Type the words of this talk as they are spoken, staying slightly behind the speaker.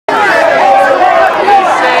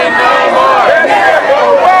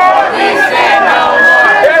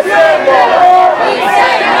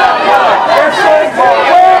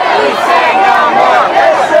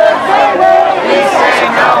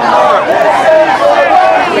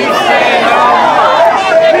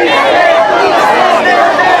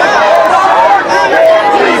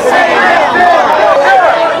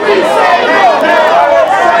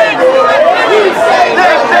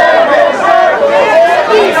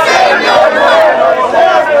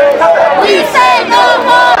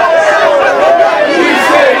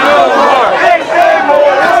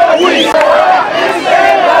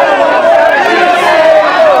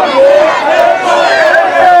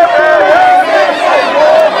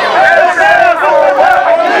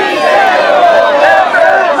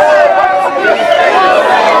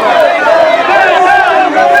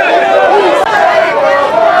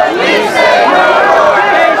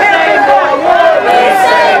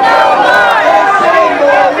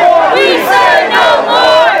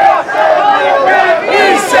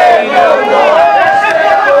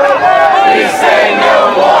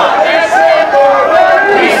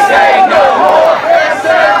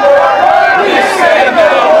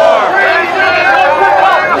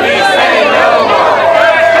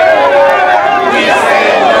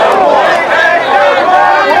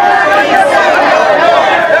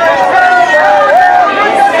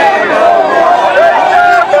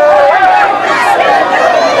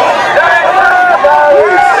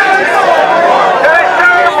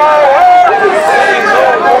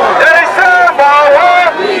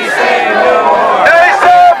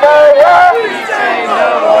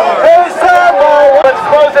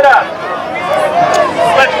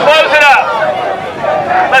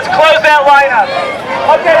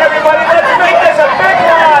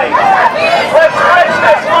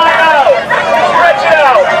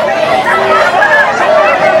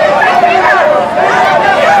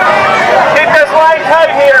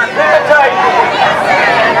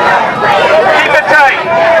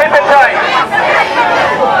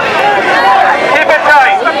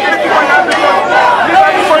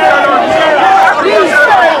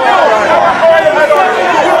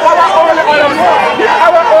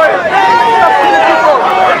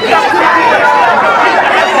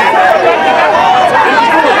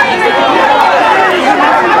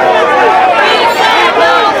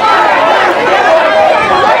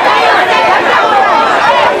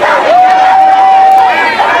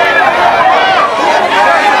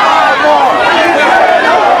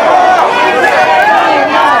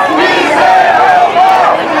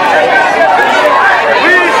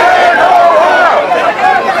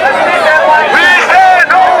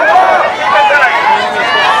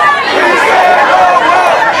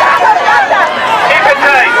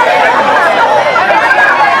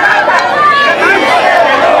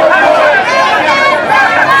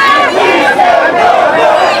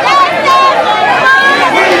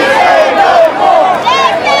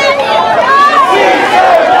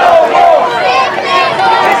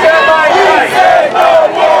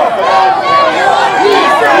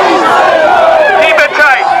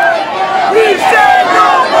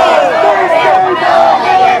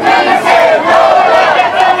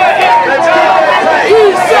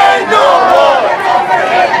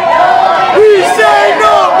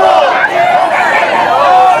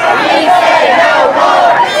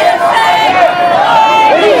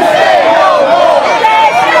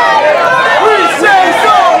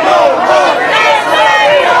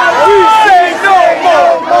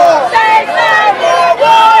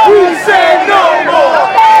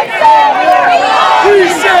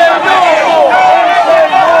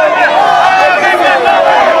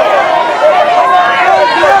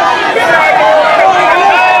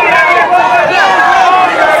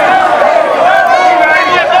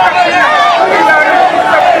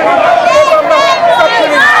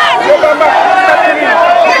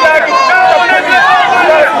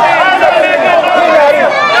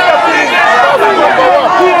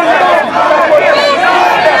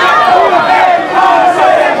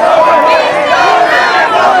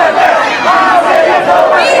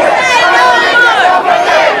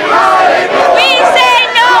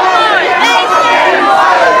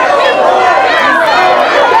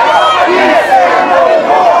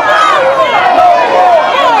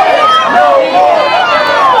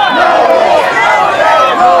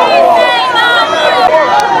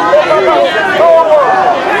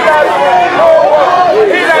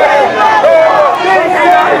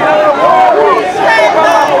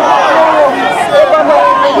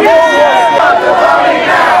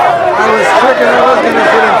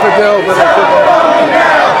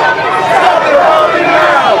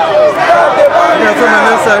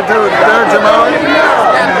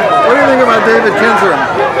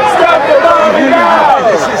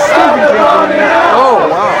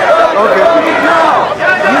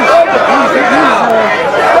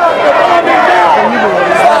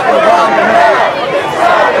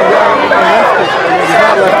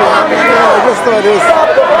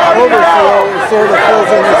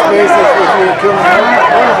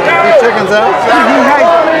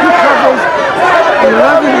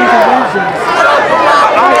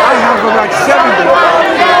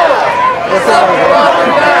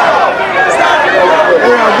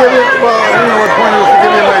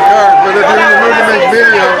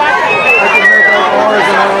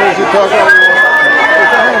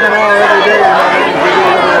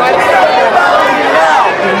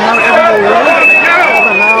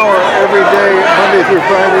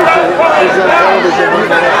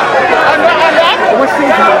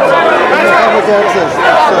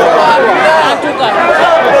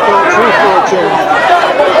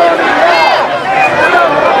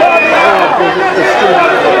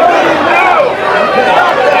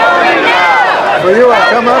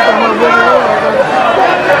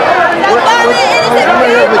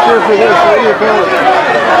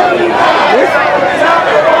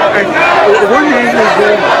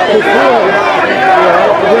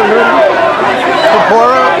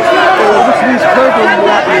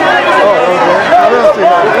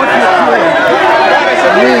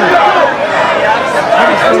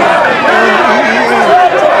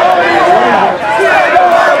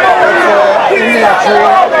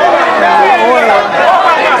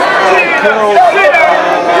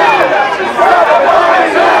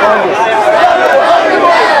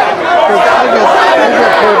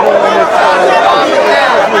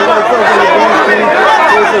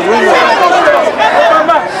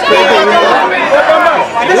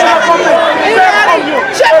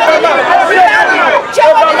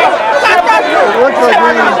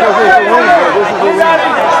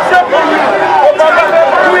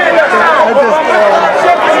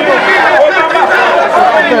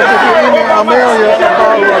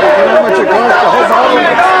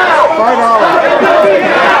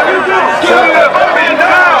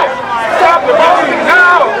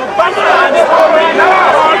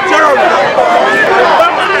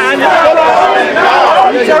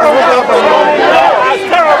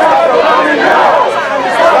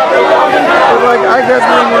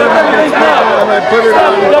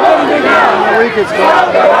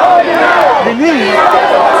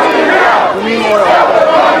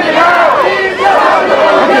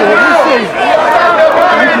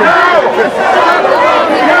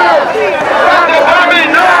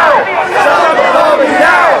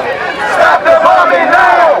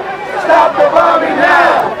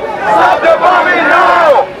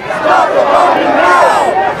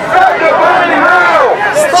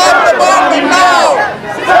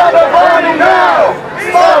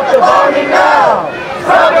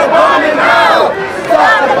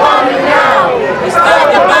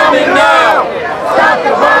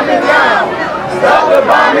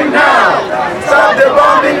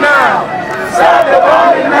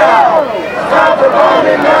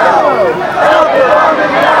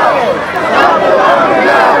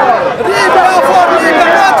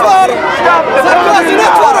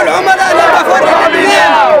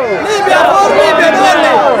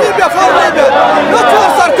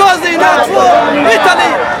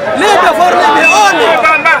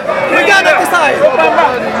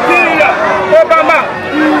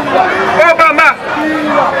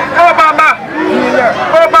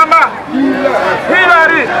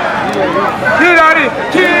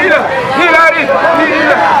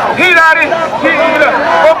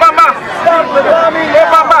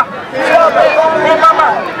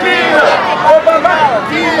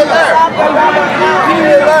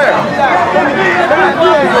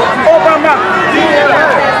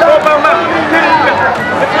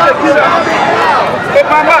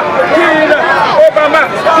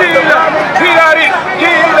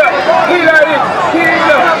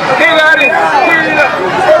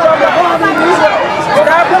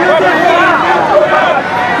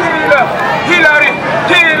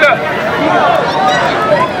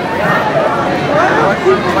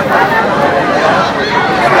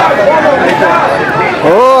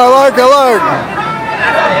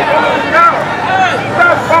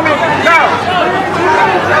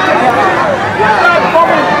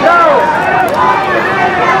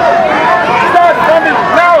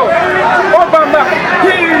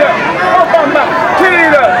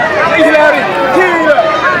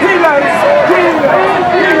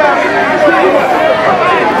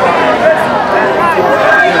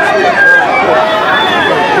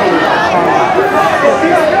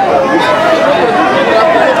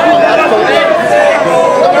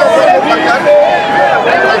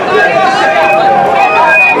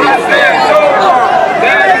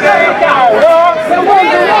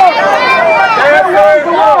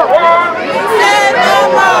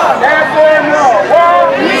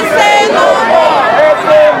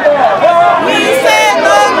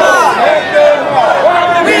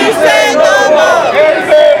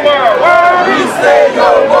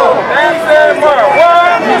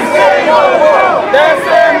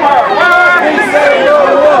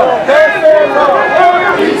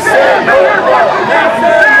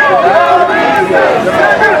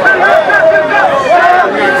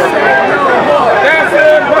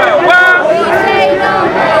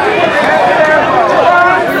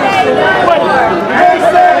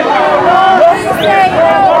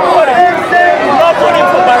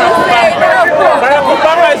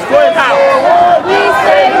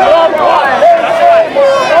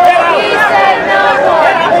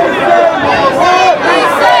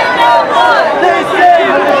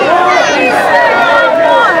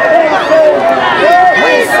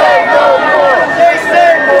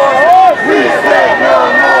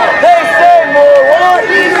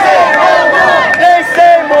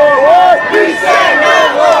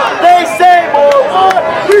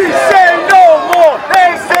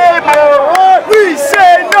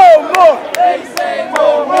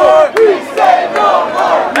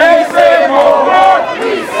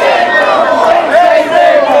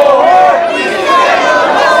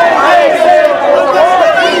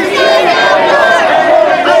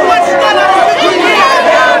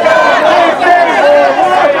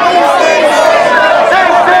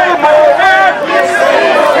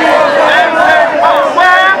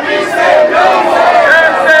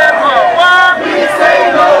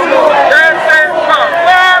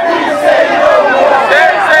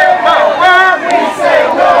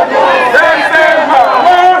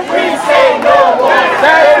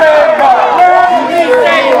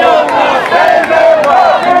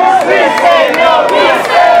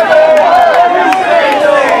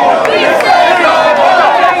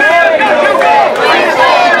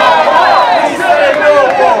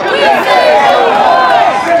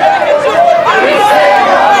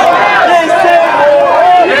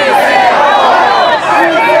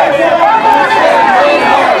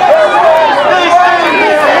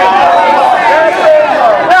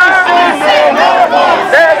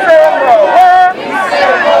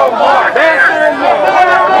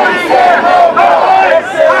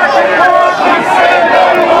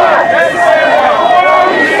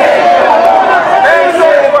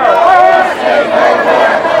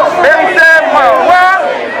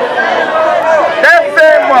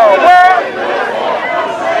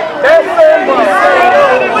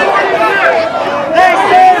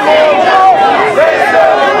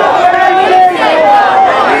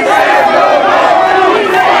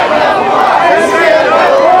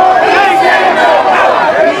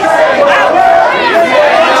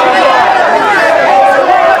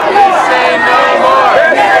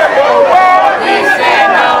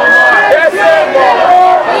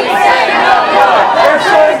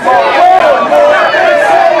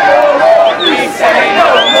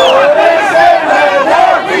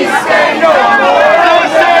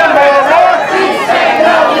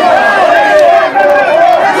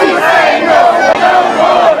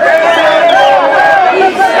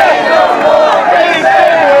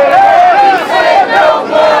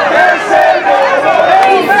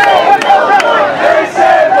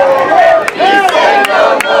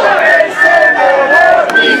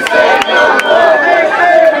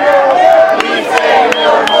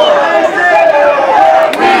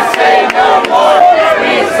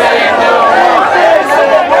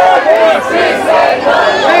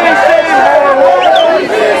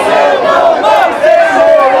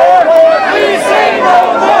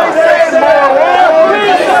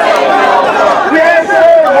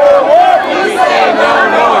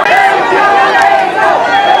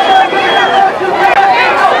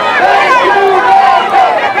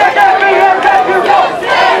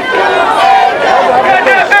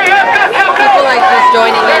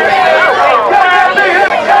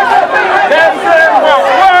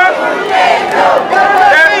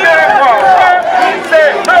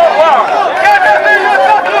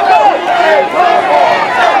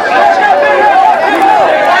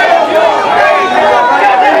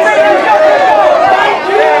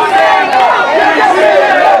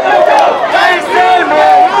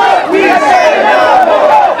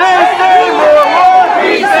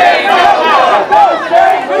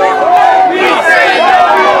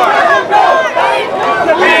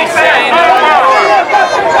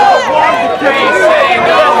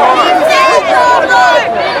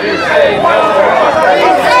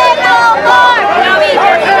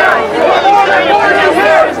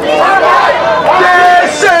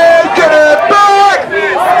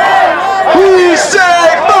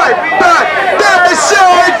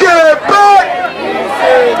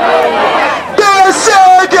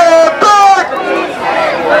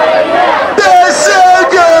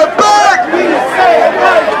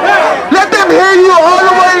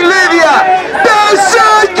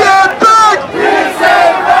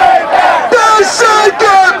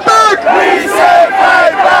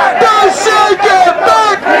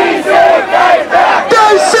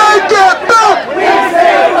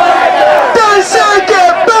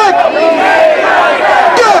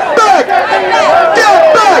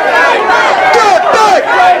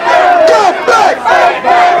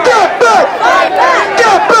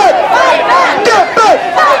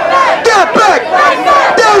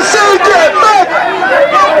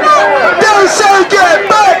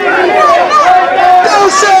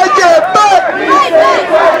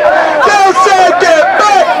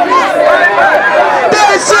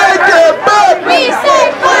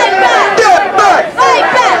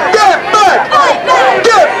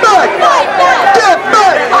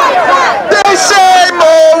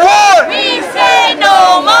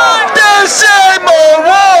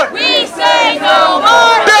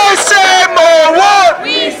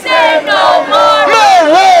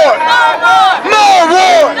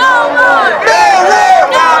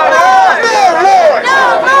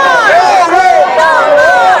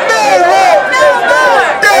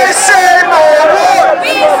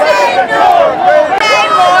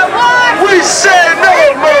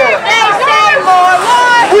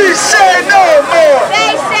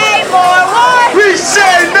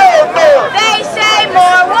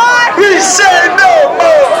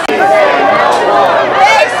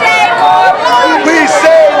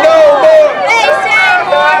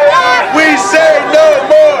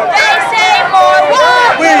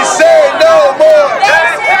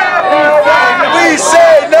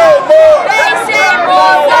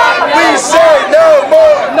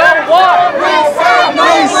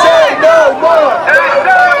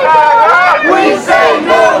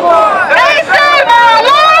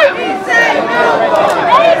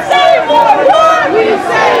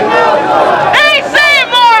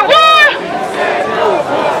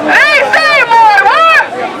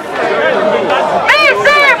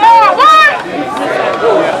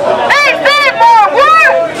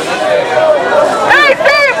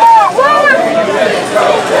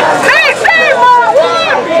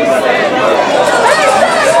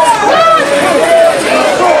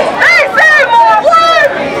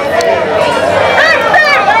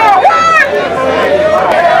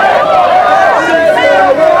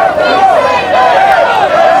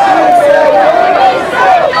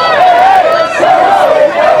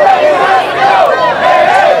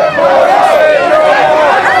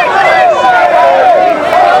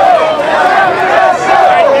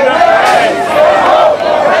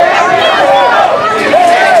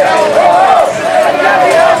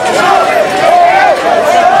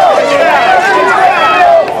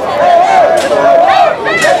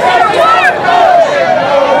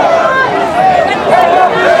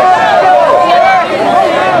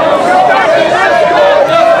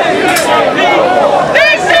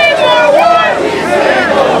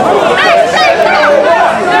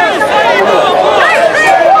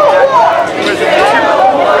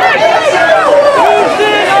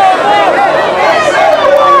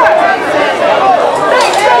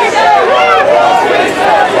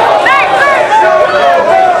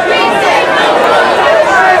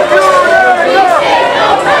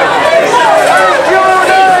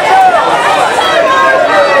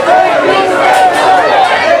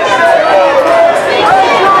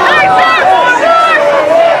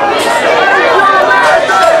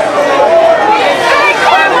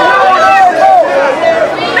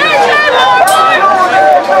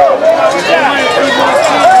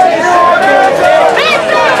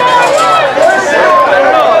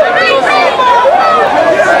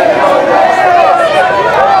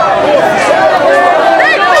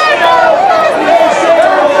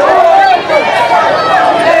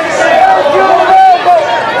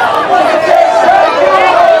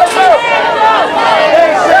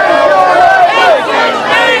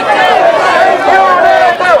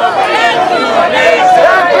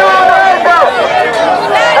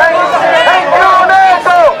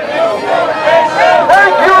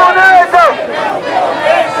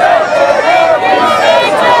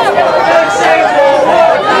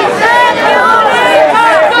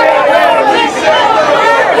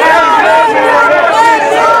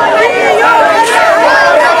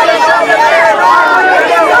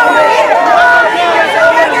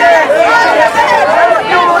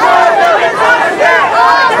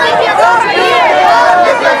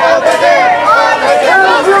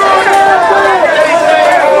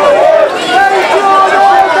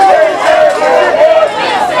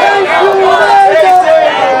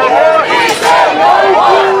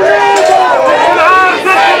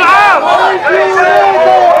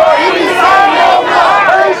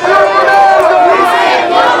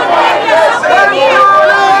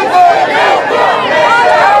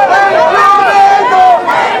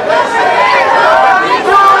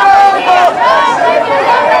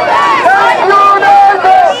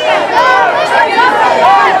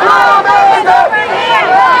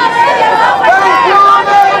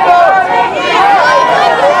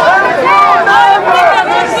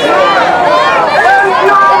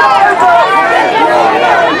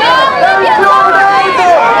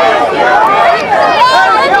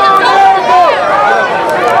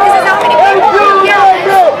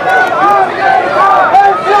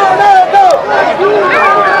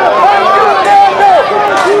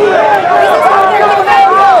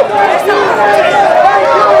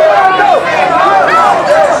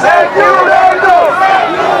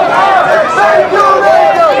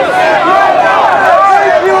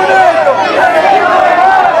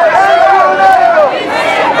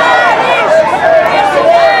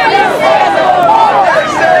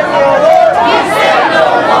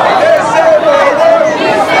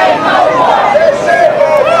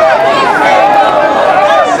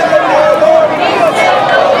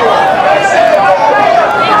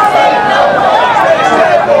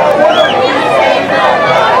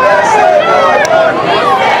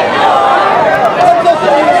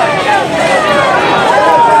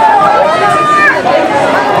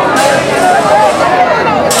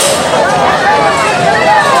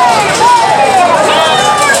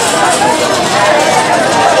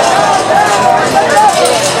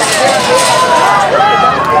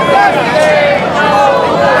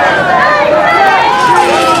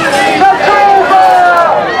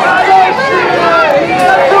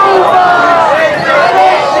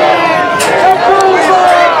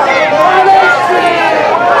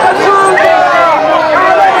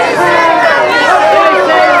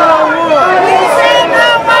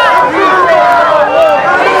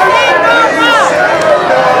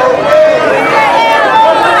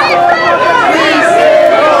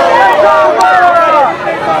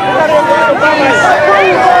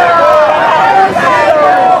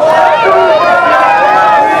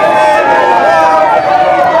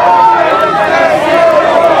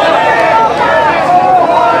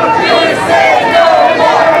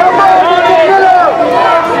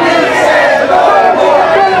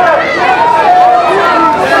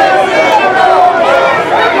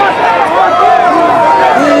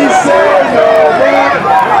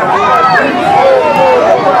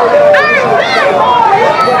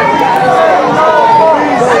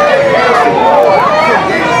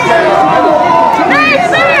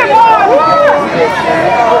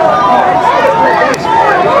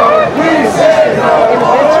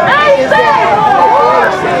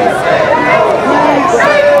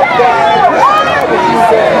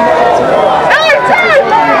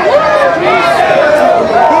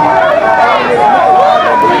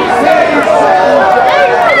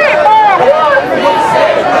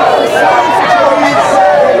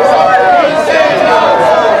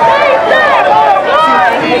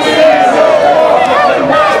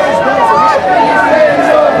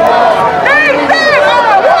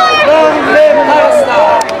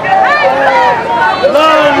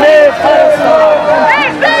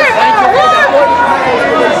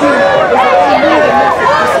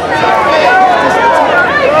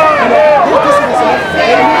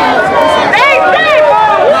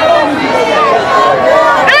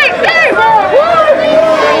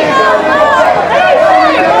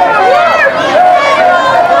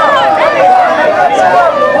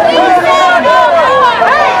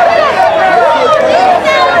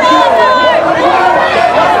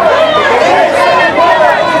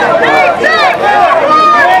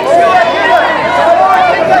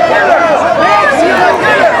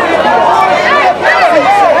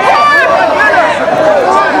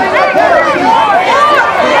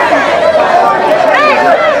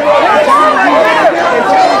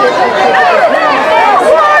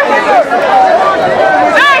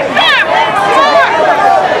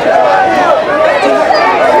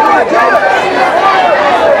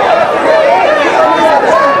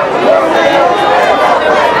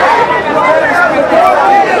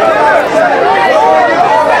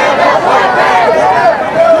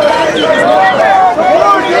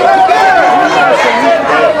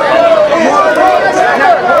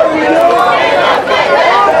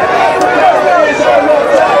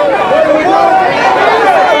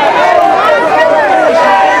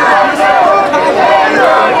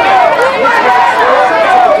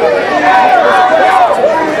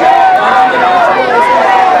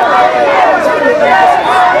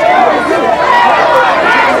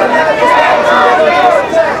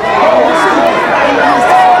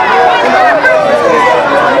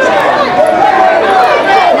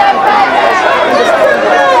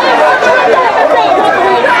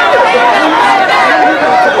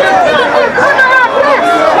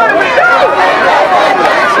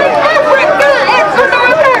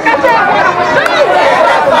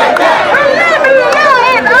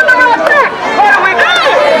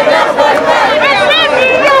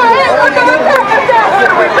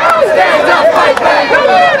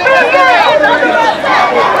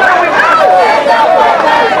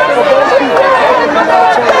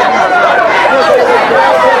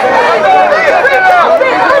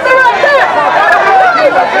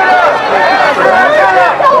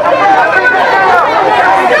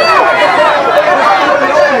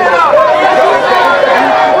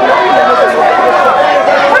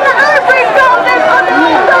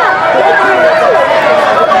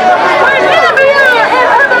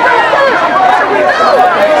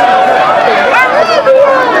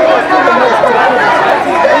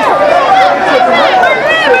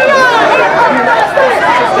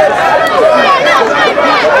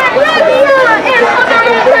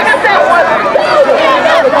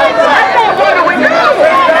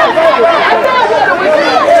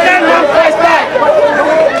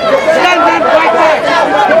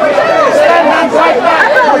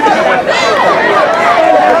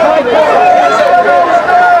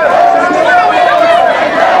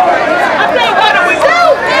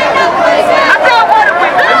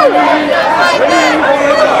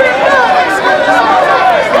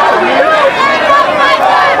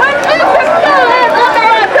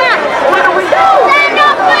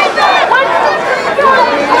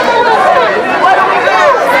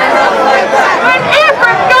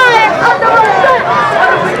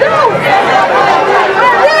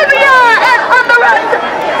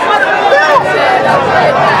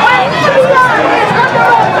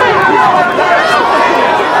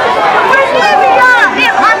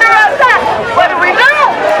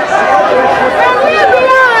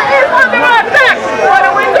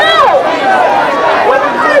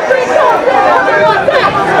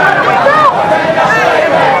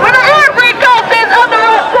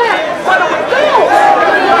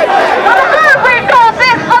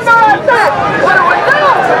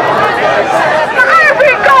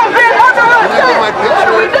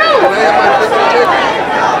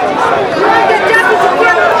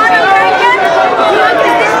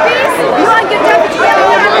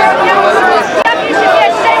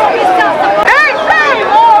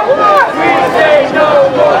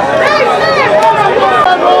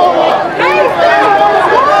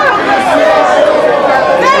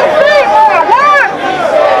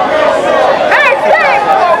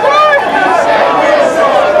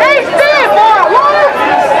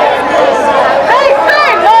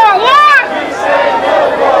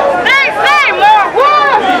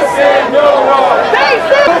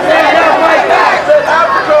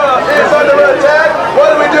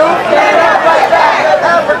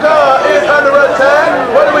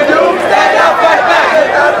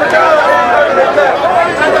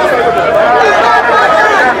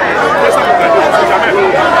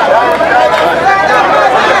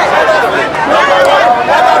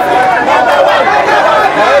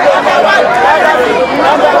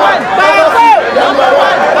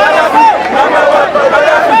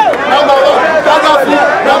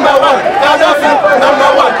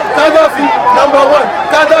number one,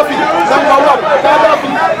 Gaddafi, number one, Gaddafi,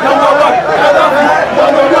 number one, Gaddafi,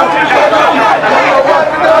 number one, Gaddafi, number one,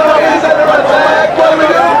 Gaddafi, is under attack. What do we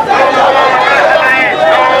do? What do we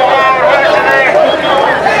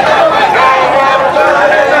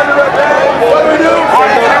do?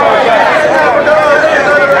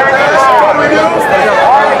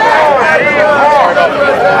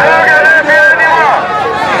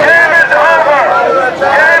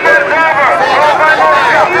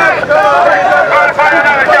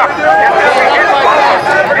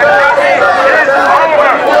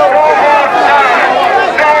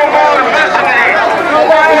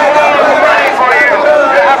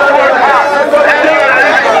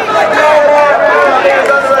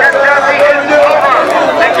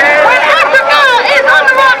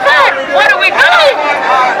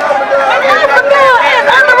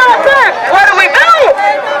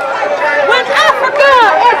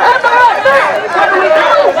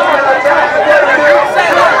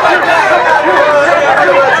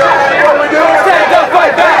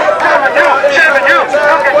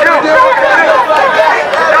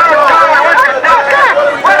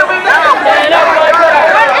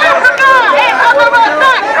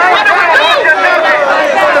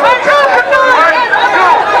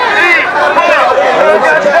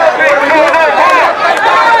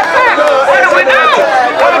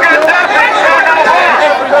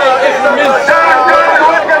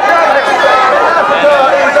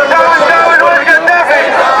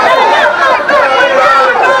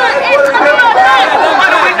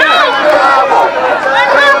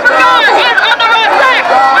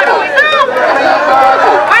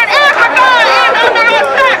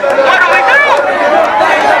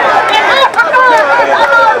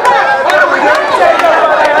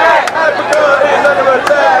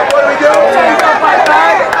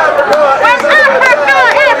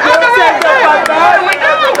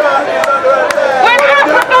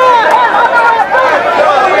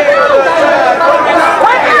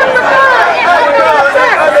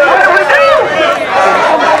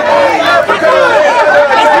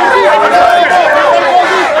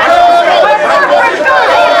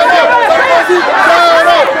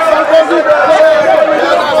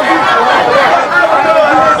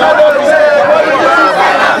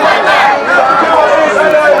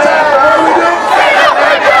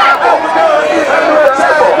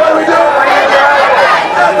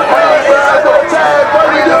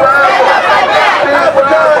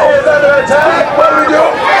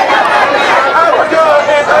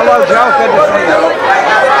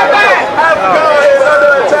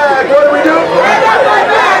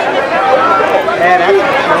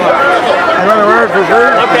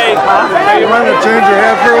 Okay. You want to change your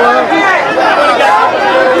head for a while?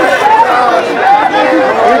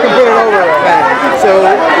 We can put it over. So,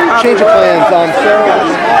 change of plans.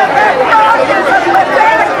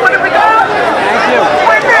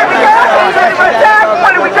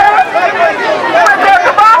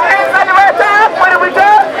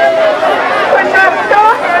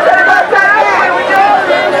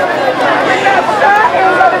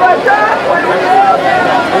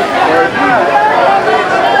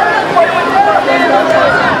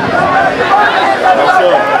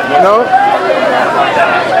 No?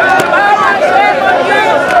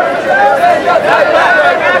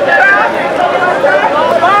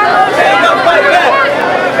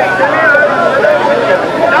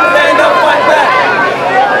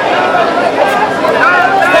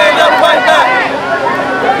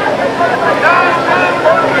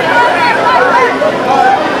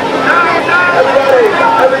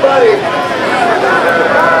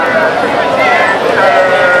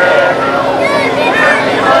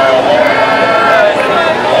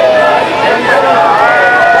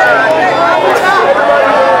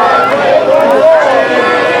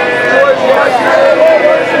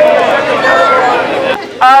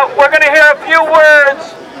 We're going to hear a few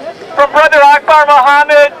words from Brother Akbar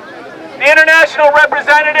Muhammad, the international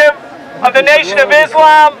representative of the Nation of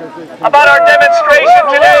Islam, about our demonstration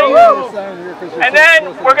today. And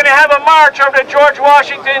then we're going to have a march over to George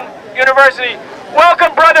Washington University.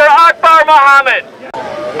 Welcome, Brother Akbar Muhammad.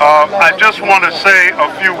 I just want to say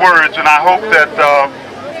a few words, and I hope that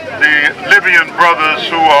the Libyan brothers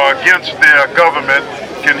who are against their government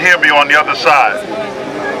can hear me on the other side.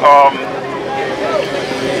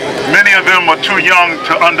 Many of them are too young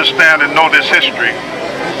to understand and know this history.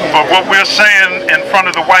 But what we're saying in front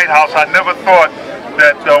of the White House, I never thought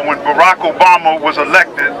that when Barack Obama was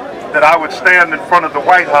elected, that I would stand in front of the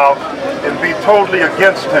White House and be totally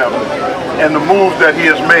against him and the move that he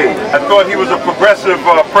has made. I thought he was a progressive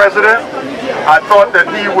president. I thought that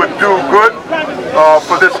he would do good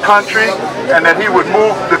for this country, and that he would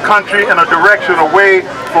move the country in a direction away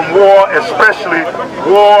from war, especially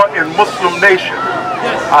war in Muslim nations.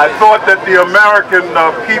 I thought that the American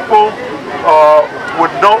people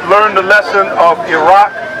would learn the lesson of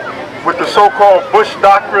Iraq with the so-called Bush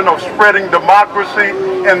doctrine of spreading democracy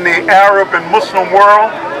in the Arab and Muslim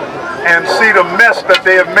world, and see the mess that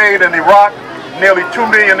they have made in Iraq. Nearly 2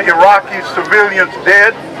 million Iraqi civilians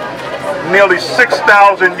dead, nearly 6,000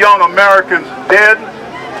 young Americans dead,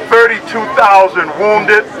 32,000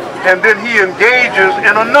 wounded, and then he engages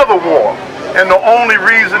in another war. And the only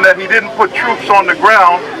reason that he didn't put troops on the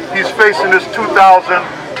ground, he's facing this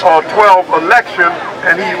 2012 election,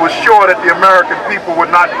 and he was sure that the American people would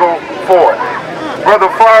not go for it. Brother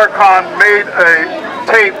Farrakhan made a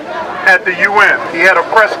tape at the UN. He had a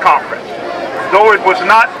press conference. Though it was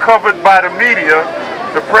not covered by the media,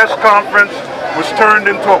 the press conference was turned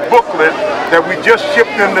into a booklet that we just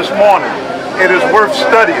shipped in this morning. It is worth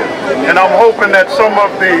studying, and I'm hoping that some of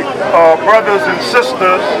the brothers and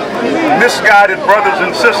sisters, misguided brothers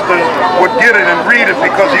and sisters, would get it and read it,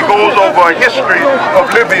 because he goes over a history of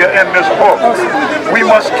Libya in this book. We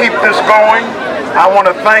must keep this going. I want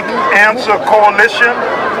to thank Answer Coalition.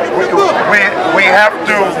 We have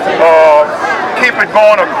to keep it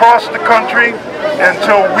going across the country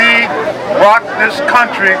until we rock this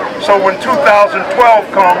country, so when 2012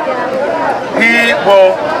 comes, he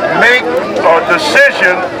will make a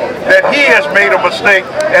decision that he has made a mistake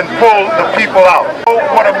and pull the people out.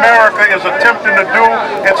 What America is attempting to do,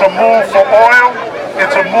 it's a move for oil,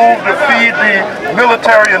 it's a move to feed the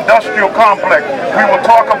military-industrial complex. We will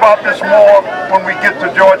talk about this more when we get to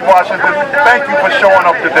George Washington. Thank you for showing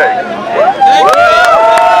up today.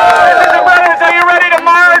 Sisters and brothers, are you ready to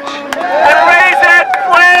march and raise that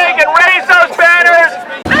flag and raise those banners?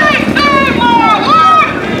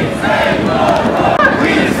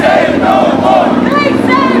 We say no more. We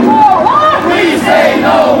say no more. We say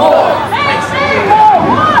no more.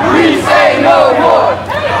 We say no more.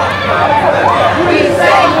 We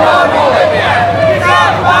say no more. Stop bombing Libya.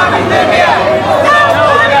 Stop bombing Libya.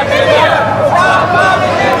 Stop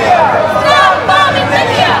bombing Libya. Stop bombing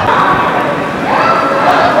Libya.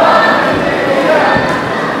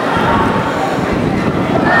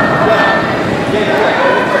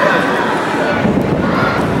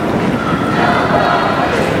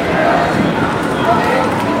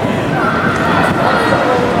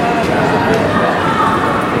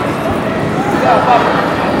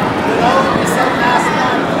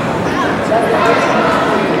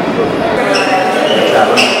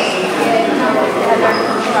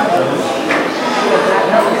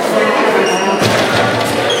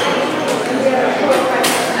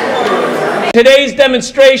 Today's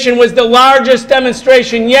demonstration was the largest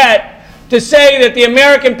demonstration yet to say that the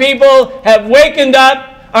American people have wakened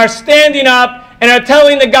up, are standing up, and are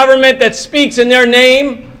telling the government that speaks in their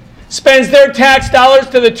name, spends their tax dollars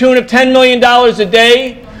to the tune of $10 million a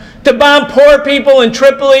day to bomb poor people in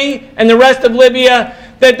Tripoli and the rest of Libya,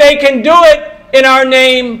 that they can do it in our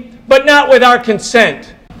name, but not with our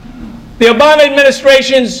consent. The Obama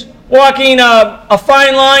administration's walking a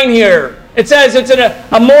fine line here. It says it's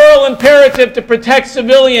a moral imperative to protect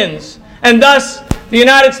civilians, and thus the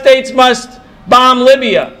United States must bomb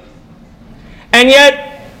Libya. And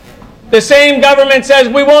yet, the same government says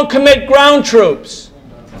we won't commit ground troops.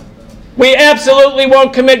 We absolutely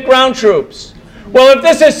won't commit ground troops. Well, if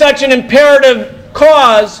this is such an imperative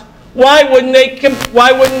cause, why wouldn't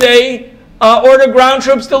they order ground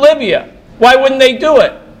troops to Libya? Why wouldn't they do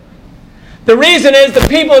it? The reason is the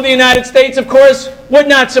people of the United States, of course, would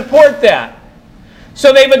not support that.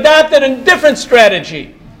 So they've adopted a different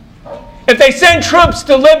strategy. If they send troops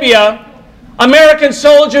to Libya, American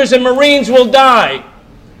soldiers and Marines will die,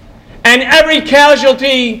 and every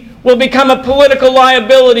casualty will become a political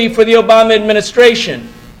liability for the Obama administration.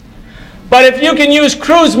 But if you can use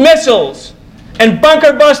cruise missiles and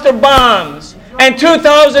bunker buster bombs and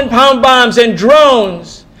 2,000-pound bombs and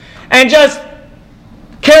drones and just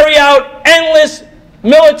carry out endless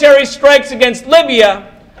military strikes against Libya,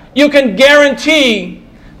 you can guarantee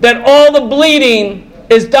that all the bleeding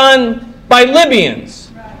is done by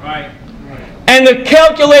Libyans. Right. And the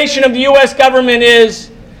calculation of the U.S. government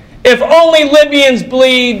is, if only Libyans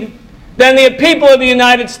bleed, then the people of the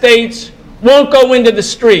United States won't go into the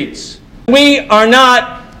streets. We are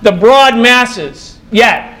not the broad masses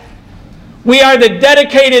yet. We are the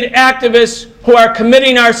dedicated activists who are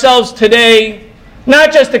committing ourselves today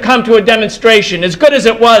not just to come to a demonstration, as good as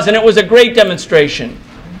it was, and it was a great demonstration,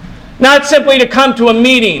 not simply to come to a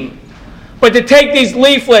meeting, but to take these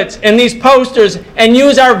leaflets and these posters and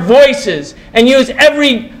use our voices and use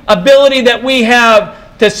every ability that we have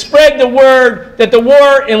to spread the word that the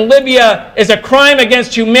war in Libya is a crime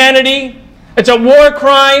against humanity. It's a war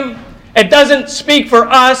crime. It doesn't speak for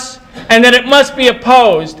us, and that it must be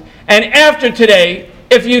opposed. And after today,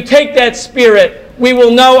 if you take that spirit, we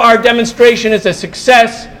will know our demonstration is a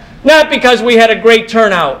success, not because we had a great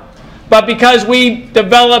turnout, but because we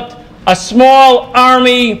developed a small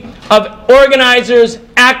army of organizers,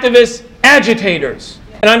 activists, agitators.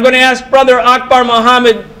 And I'm going to ask Brother Akbar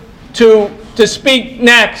Muhammad to speak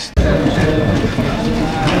next.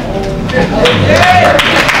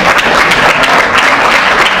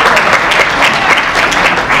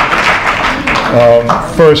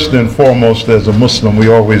 First and foremost, as a Muslim,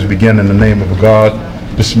 we always begin in the name of God.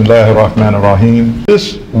 Bismillahir Rahmanir Rahim.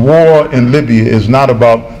 This war in Libya is not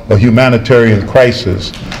about a humanitarian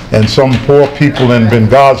crisis, and some poor people in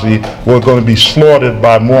Benghazi were going to be slaughtered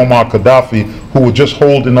by Muammar Gaddafi, who were just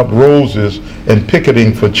holding up roses and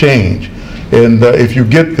picketing for change. And if you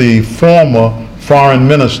get the former foreign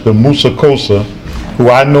minister, Musa Kosa, who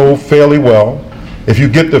I know fairly well, if you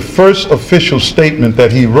get the first official statement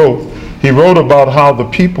that he wrote about how the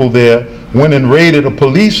people there went and raided a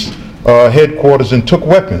police headquarters and took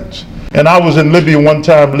weapons. And I was in Libya one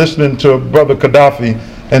time listening to Brother Gaddafi,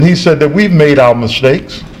 and he said that we've made our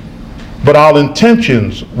mistakes, but our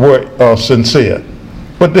intentions were sincere.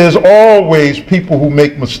 But there's always people who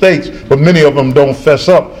make mistakes, but many of them don't fess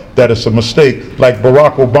up that it's a mistake, like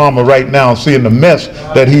Barack Obama right now, seeing the mess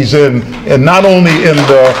that he's in, and not only in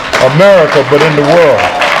America, but in the world.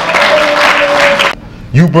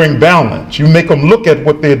 You bring balance. You make them look at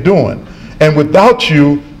what they're doing. And without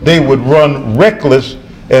you, they would run reckless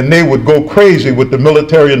and they would go crazy with the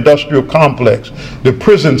military-industrial complex, the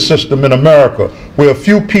prison system in America, where a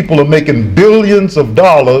few people are making billions of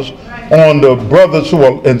dollars on the brothers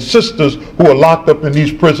and sisters who are locked up in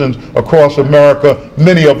these prisons across America,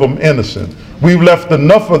 many of them innocent. We've left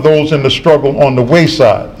enough of those in the struggle on the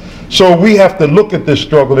wayside. So we have to look at this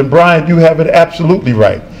struggle, and Brian, you have it absolutely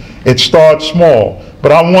right. It starts small,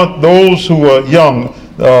 but I want those who are young,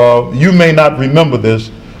 you may not remember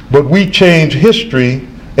this, but we changed history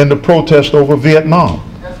in the protest over Vietnam.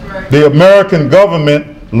 The American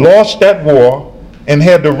government lost that war and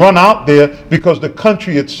had to run out there because the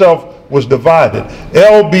country itself was divided.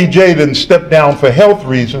 LBJ didn't step down for health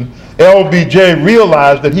reasons. LBJ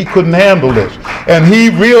realized that he couldn't handle this. And he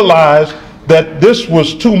realized that this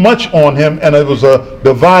was too much on him, and it was a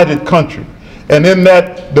divided country. And in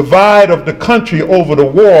that divide of the country over the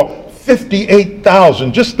war,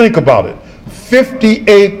 58,000, just think about it,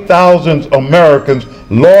 58,000 Americans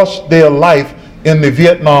lost their life in the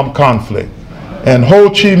Vietnam conflict. And Ho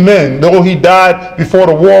Chi Minh, though he died before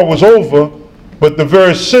the war was over, but the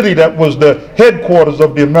very city that was the headquarters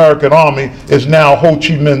of the American Army is now Ho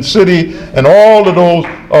Chi Minh City, and all of those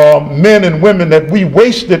men and women that we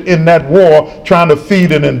wasted in that war trying to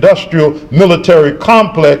feed an industrial military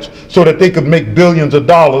complex so that they could make billions of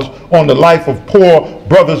dollars on the life of poor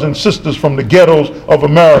brothers and sisters from the ghettos of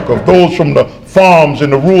America, those from the farms in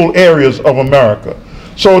the rural areas of America.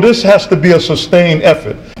 So this has to be a sustained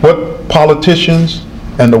effort. What politicians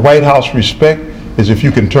and the White House respect is if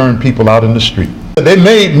you can turn people out in the street. They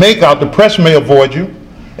may make out, the press may avoid you,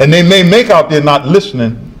 and they may make out they're not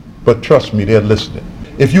listening, but trust me, they're listening.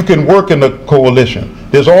 If you can work in a coalition,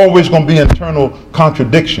 there's always going to be internal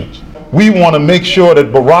contradictions. We want to make sure that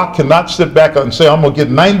Barack cannot sit back and say, I'm going to get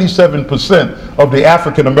 97% of the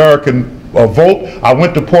African American vote. I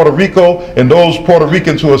went to Puerto Rico, and those Puerto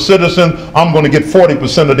Ricans who are citizens, I'm going to get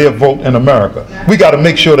 40% of their vote in America. We got to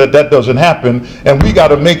make sure that that doesn't happen, and we got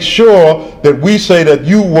to make sure that we say that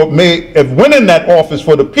you may have went in that office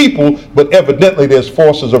for the people, but evidently there's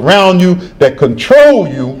forces around you that control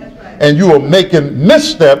you, and you are making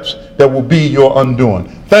missteps that will be your undoing.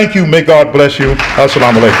 Thank you. May God bless you.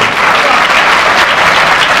 Assalamu alaikum.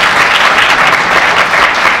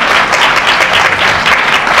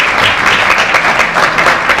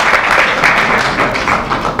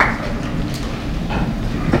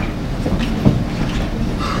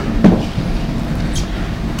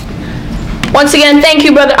 Once again, thank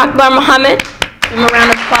you, Brother Akbar Muhammad. Give him a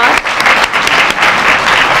round of applause.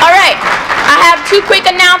 All right, I have two quick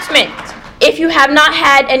announcements. If you have not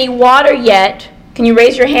had any water yet, can you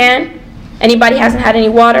raise your hand? Anybody hasn't had any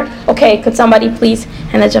water? Okay, could somebody please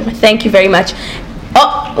hand that gentleman? Thank you very much.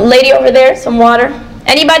 Oh, lady over there, some water.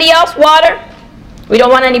 Anybody else, water? We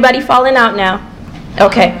don't want anybody falling out now.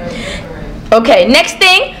 Okay. Okay, next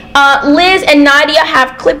thing, Liz and Nadia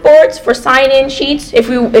have clipboards for sign-in sheets. If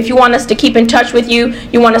you want us to keep in touch with you,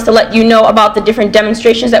 you want us to let you know about the different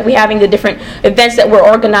demonstrations that we're having, the different events that we're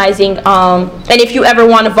organizing, and if you ever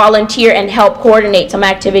want to volunteer and help coordinate some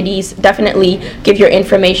activities, definitely give your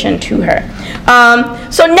information to her.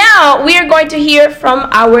 So now we are going to hear from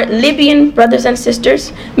our Libyan brothers and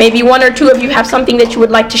sisters. Maybe one or two of you have something that you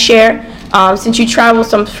would like to share, since you traveled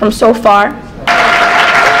from so far.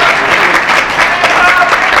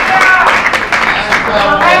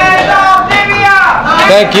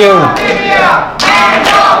 Thank you.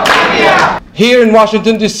 Here in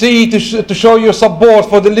Washington, D.C. to show your support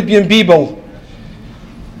for the Libyan people.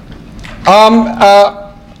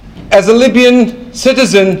 As a Libyan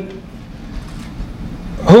citizen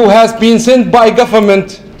who has been sent by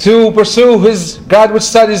government to pursue his graduate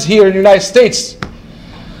studies here in the United States,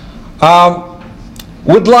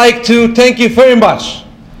 would like to thank you very much,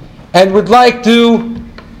 and would like to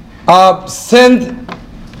send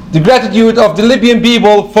the gratitude of the Libyan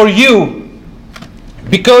people for you,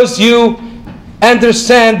 because you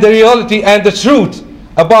understand the reality and the truth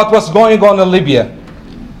about what's going on in Libya.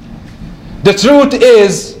 The truth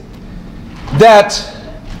is that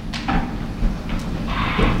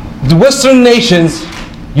the Western nations,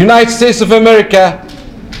 United States of America,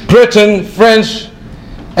 Britain, French,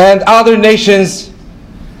 and other nations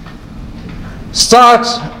start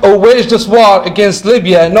or wage this war against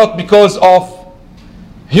Libya not because of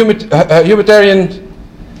humanitarian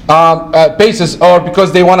basis or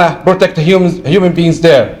because they want to protect the human beings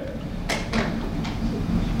there.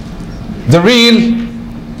 The real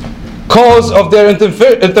cause of their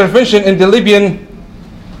intervention in the Libyan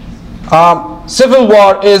civil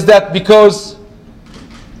war is that because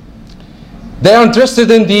they are interested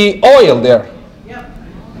in the oil there.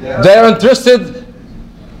 They are interested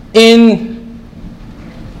in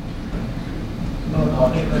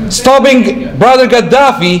stopping Brother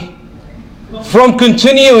Gaddafi from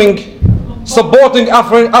continuing supporting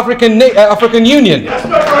African Union.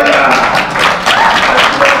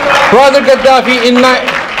 Brother Gaddafi in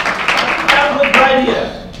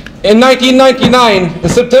 1999, in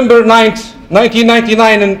September 9th,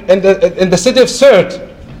 1999, in the city of Sirte,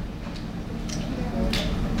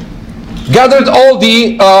 gathered all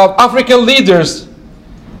the African leaders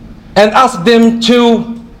and asked them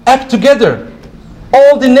to act together.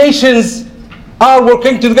 All the nations are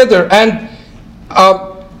working together and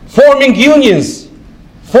forming unions,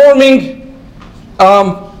 forming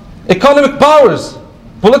economic powers,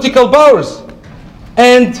 political powers,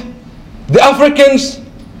 and the Africans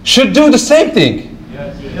should do the same thing.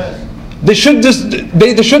 They should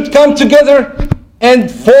come together and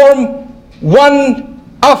form one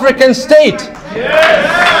African state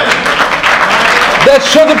that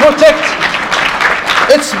should protect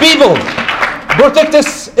its people, protect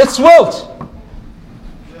its wealth.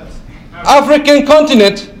 African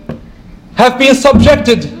continent have been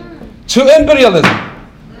subjected to imperialism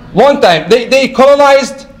long time. They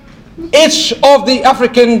colonized each of the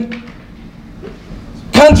African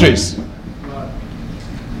countries.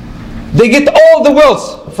 They get all the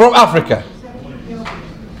wealth from Africa.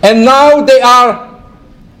 And now they are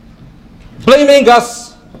blaming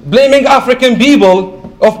us, blaming African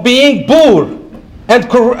people of being poor and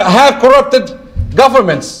have corrupted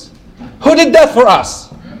governments. Who did that for us?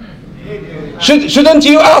 Shouldn't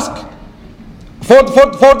you ask for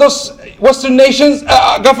those Western nations,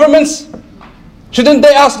 governments? Shouldn't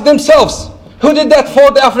they ask themselves, who did that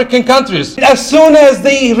for the African countries? As soon as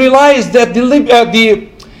they realized that the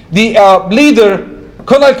leader,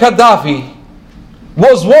 Colonel Gaddafi,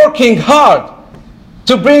 was working hard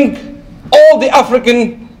to bring all the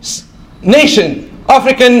African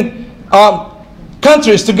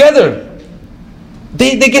countries together,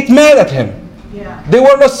 they get mad at him. Yeah. They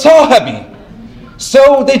were not so happy.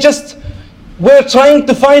 So they just were trying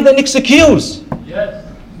to find an excuse. Yes.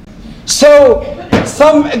 So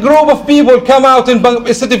some group of people come out in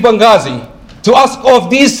the city of Benghazi to ask of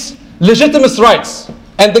these legitimate rights.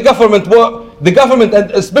 And the government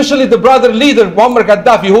and especially the brother leader, Muammar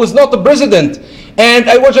Gaddafi, who is not the president. And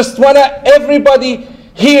I would just want everybody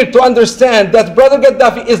here to understand that Brother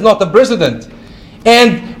Gaddafi is not the president.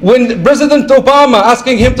 And when President Obama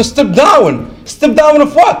asking him to step down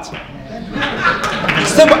of what?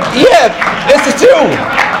 Yeah, it's true.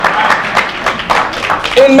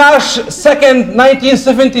 In March 2nd,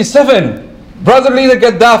 1977, Brother Leader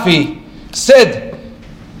Gaddafi said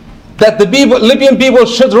that the Libyan people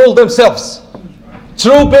should rule themselves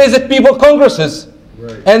through basic people congresses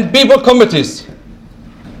and people committees.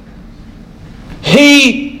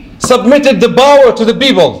 He submitted the power to the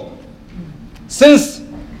people since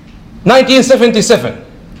 1977.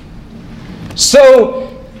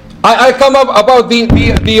 So I come up about the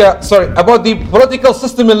political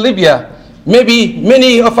system in Libya. Maybe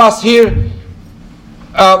many of us here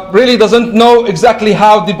really doesn't know exactly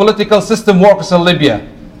how the political system works in Libya.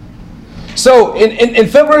 So in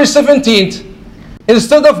February 17th,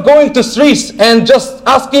 instead of going to streets and just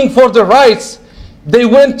asking for their rights, they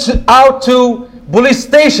went out to police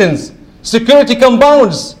stations, security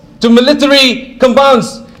compounds, to military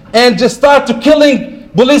compounds, and just start to killing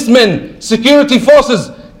policemen, security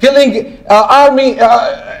forces, killing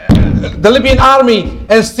the Libyan army,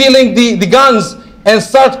 and stealing the guns, and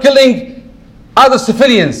start killing other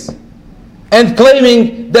civilians, and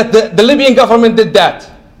claiming that the Libyan government did that,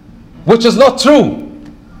 which is not true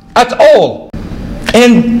at all.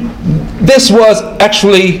 And this was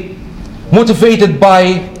actually motivated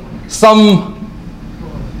by some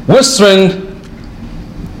Western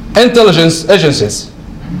intelligence agencies,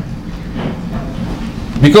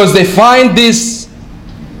 because they find this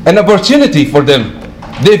an opportunity for them.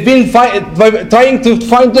 They've been trying to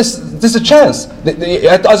find this a chance.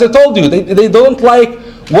 As I told you, they don't like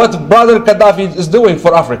what Brother Gaddafi is doing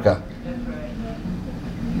for Africa.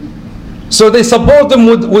 So they support them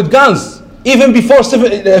with guns, even before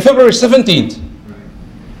February 17th.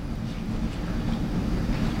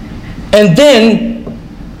 And then,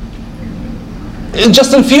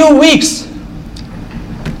 just in a few weeks,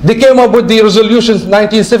 they came up with the resolutions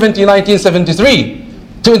 1970, 1973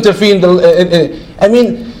 to intervene. I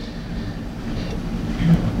mean,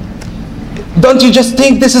 don't you just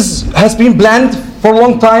think this has been planned for a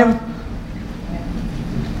long time?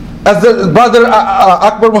 As the brother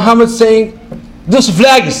Akbar Muhammad saying, those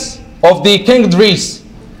flags of the King Idris,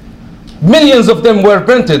 millions of them were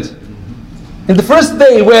printed in the first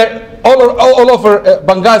day, where all over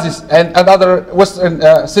Benghazi and other Western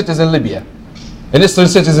cities in Libya, and Eastern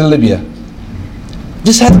cities in Libya.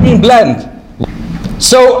 This had been planned.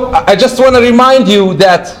 So I just want to remind you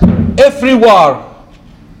that every war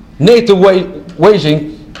NATO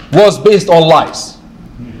waging was based on lies.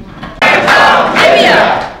 Hands off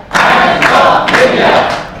Libya! Hands off Libya!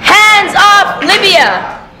 Hands off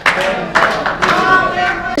Libya!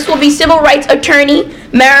 This will be civil rights attorney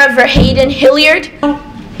Mara Verheyden Hilliard.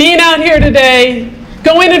 Being out here today,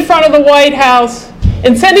 going in front of the White House,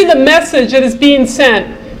 and sending the message that is being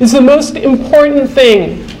sent is the most important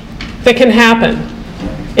thing that can happen.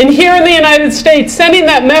 And here in the United States, sending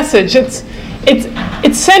that message, it's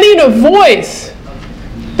sending a voice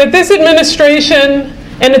that this administration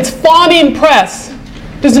and its fawning press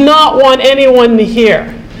does not want anyone to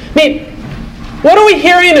hear. I mean, what are we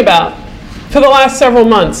hearing about for the last several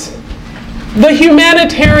months? The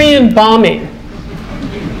humanitarian bombing.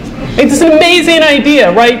 It's an amazing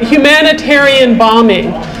idea, right? Humanitarian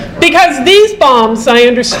bombing. Because these bombs, I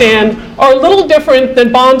understand, are a little different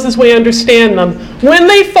than bombs as we understand them. When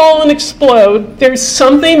they fall and explode, there's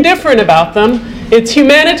something different about them. It's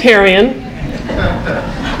humanitarian.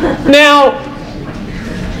 Now,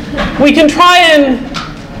 we can try and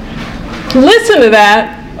listen to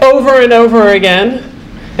that over and over again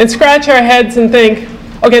and scratch our heads and think,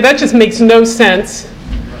 okay, that just makes no sense.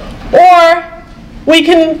 Or we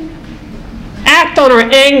can act on our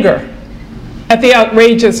anger at the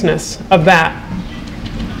outrageousness of that.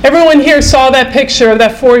 Everyone here saw that picture of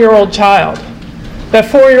that 4-year-old child. That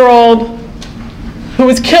 4-year-old who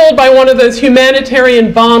was killed by one of those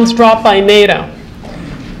humanitarian bombs dropped by NATO.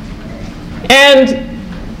 And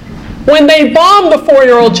when they bombed the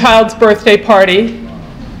 4-year-old child's birthday party,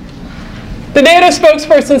 the NATO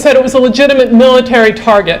spokesperson said it was a legitimate military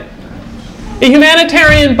target. A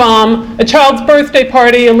humanitarian bomb, a child's birthday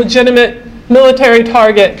party, a legitimate military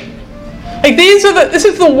target. Like this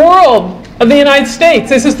is the world of the United States.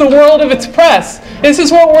 This is the world of its press. This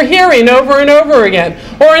is what we're hearing over and over again.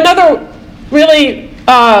 Or another really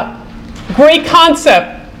great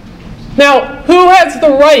concept. Now, who has the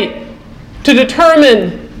right to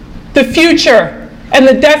determine the future and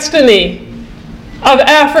the destiny of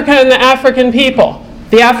Africa and the African people?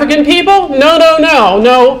 The African people? No, no, no,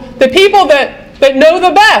 no. The people that know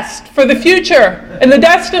the best for the future and the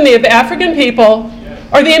destiny of the African people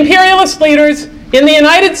are the imperialist leaders in the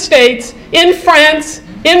United States, in France,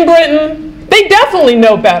 in Britain. They definitely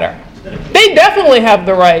know better. They definitely have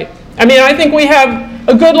the right. I mean, I think we have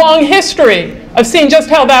a good long history of seeing just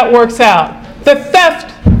how that works out. The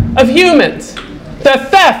theft of humans, the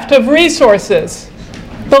theft of resources,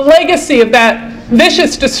 the legacy of that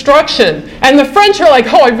vicious destruction. And the French are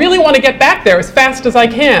like, oh, I really want to get back there as fast as I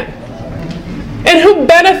can. And who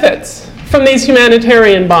benefits from these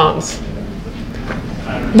humanitarian bombs?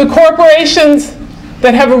 The corporations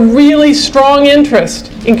that have a really strong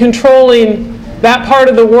interest in controlling that part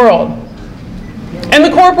of the world. and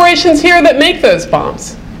the corporations here that make those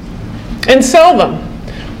bombs and sell them.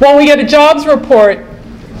 Well, we get a jobs report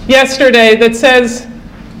yesterday that says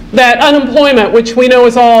that unemployment, which we know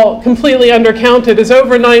is all completely undercounted, is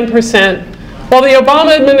over 9%, while the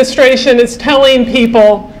Obama administration is telling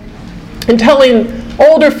people and telling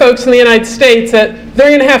older folks in the United States that they're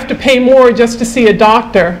going to have to pay more just to see a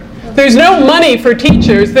doctor. There's no money for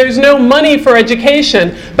teachers, there's no money for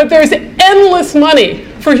education, but there's endless money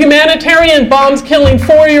for humanitarian bombs killing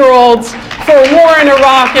 4-year-olds, for a war in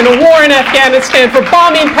Iraq and a war in Afghanistan, for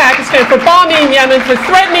bombing Pakistan, for bombing Yemen, for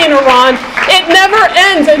threatening Iran. It never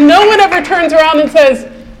ends, and no one ever turns around and says,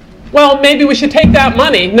 well, maybe we should take that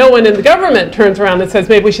money. No one in the government turns around and says,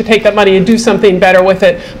 maybe we should take that money and do something better with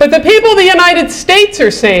it. But the people of the United States are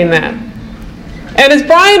saying that. And as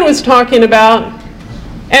Brian was talking about,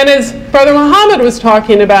 and as Brother Muhammad was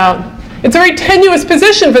talking about, it's a very tenuous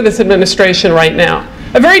position for this administration right now.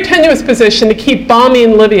 A very tenuous position to keep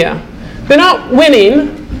bombing Libya. They're not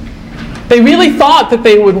winning. They really thought that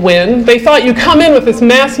they would win. They thought you come in with this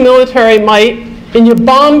mass military might and you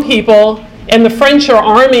bomb people, and the French are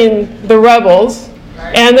arming the rebels,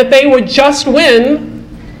 and that they would just win.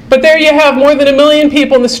 But there you have more than 1 million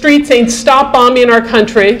people in the street saying, stop bombing our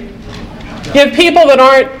country. You have people that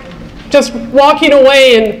aren't just walking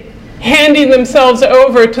away and handing themselves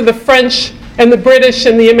over to the French and the British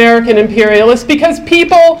and the American imperialists, because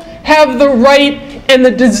people have the right and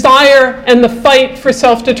the desire and the fight for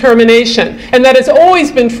self-determination. And that has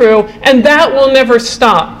always been true, and that will never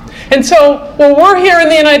stop. And so when we're here in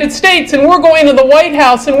the United States and we're going to the White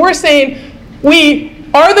House and we're saying, we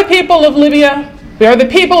are the people of Libya, we are the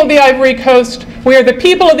people of the Ivory Coast, we are the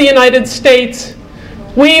people of the United States,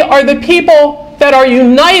 we are the people that are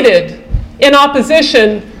united in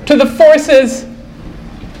opposition to the forces,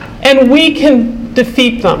 and we can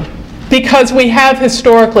defeat them because we have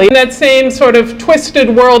historically. In that same sort of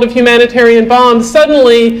twisted world of humanitarian bombs,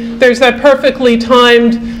 suddenly there's that perfectly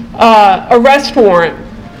timed arrest warrant.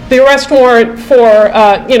 The arrest warrant for,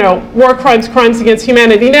 war crimes, crimes against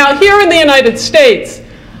humanity. Now, here in the United States,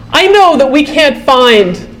 I know that we can't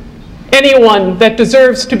find anyone that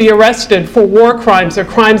deserves to be arrested for war crimes or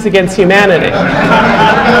crimes against humanity.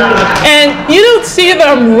 And you don't see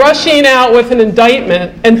them rushing out with an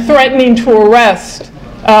indictment and threatening to arrest.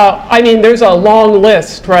 There's a long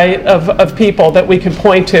list, right, of people that we could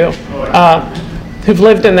point to who've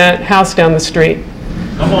lived in that house down the street.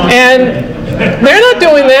 And they're not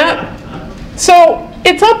doing that. So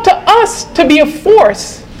it's up to us to be a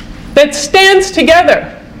force that stands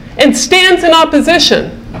together and stands in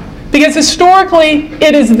opposition. Because historically,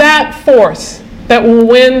 it is that force that will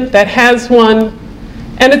win, that has won.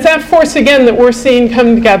 And it's that force, again, that we're seeing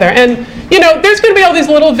come together. And, there's going to be all these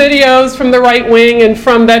little videos from the right wing and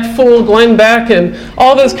from that fool Glenn Beck and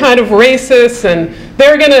all those kind of racists, and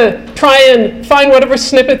they're going to try and find whatever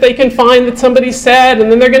snippet they can find that somebody said, and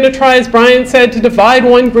then they're going to try, as Brian said, to divide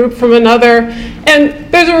one group from another. And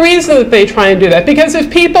there's a reason that they try and do that, because if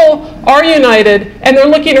people are united and they're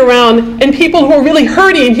looking around and people who are really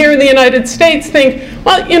hurting here in the United States think,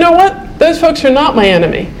 well, you know what? Those folks are not my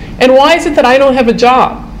enemy. And why is it that I don't have a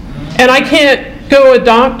job? And I can't go to a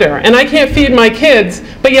doctor, and I can't feed my kids,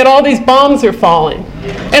 but yet all these bombs are falling?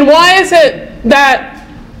 And why is it that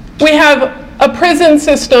we have a prison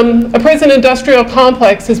system, a prison industrial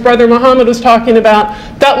complex, as Brother Muhammad was talking about,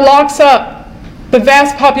 that locks up the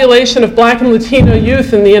vast population of Black and Latino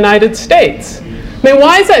youth in the United States?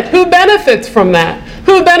 Why is that? Who benefits from that?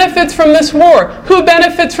 Who benefits from this war? Who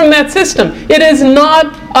benefits from that system? It is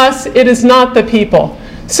not us, it is not the people.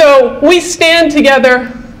 So we stand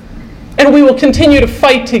together, and we will continue to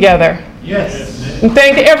fight together. Yes. And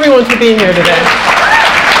thank everyone for being here today.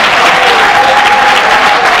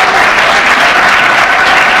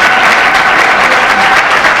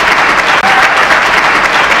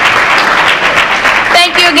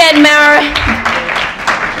 Thank you again, Mara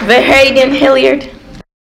Verheyden Hilliard.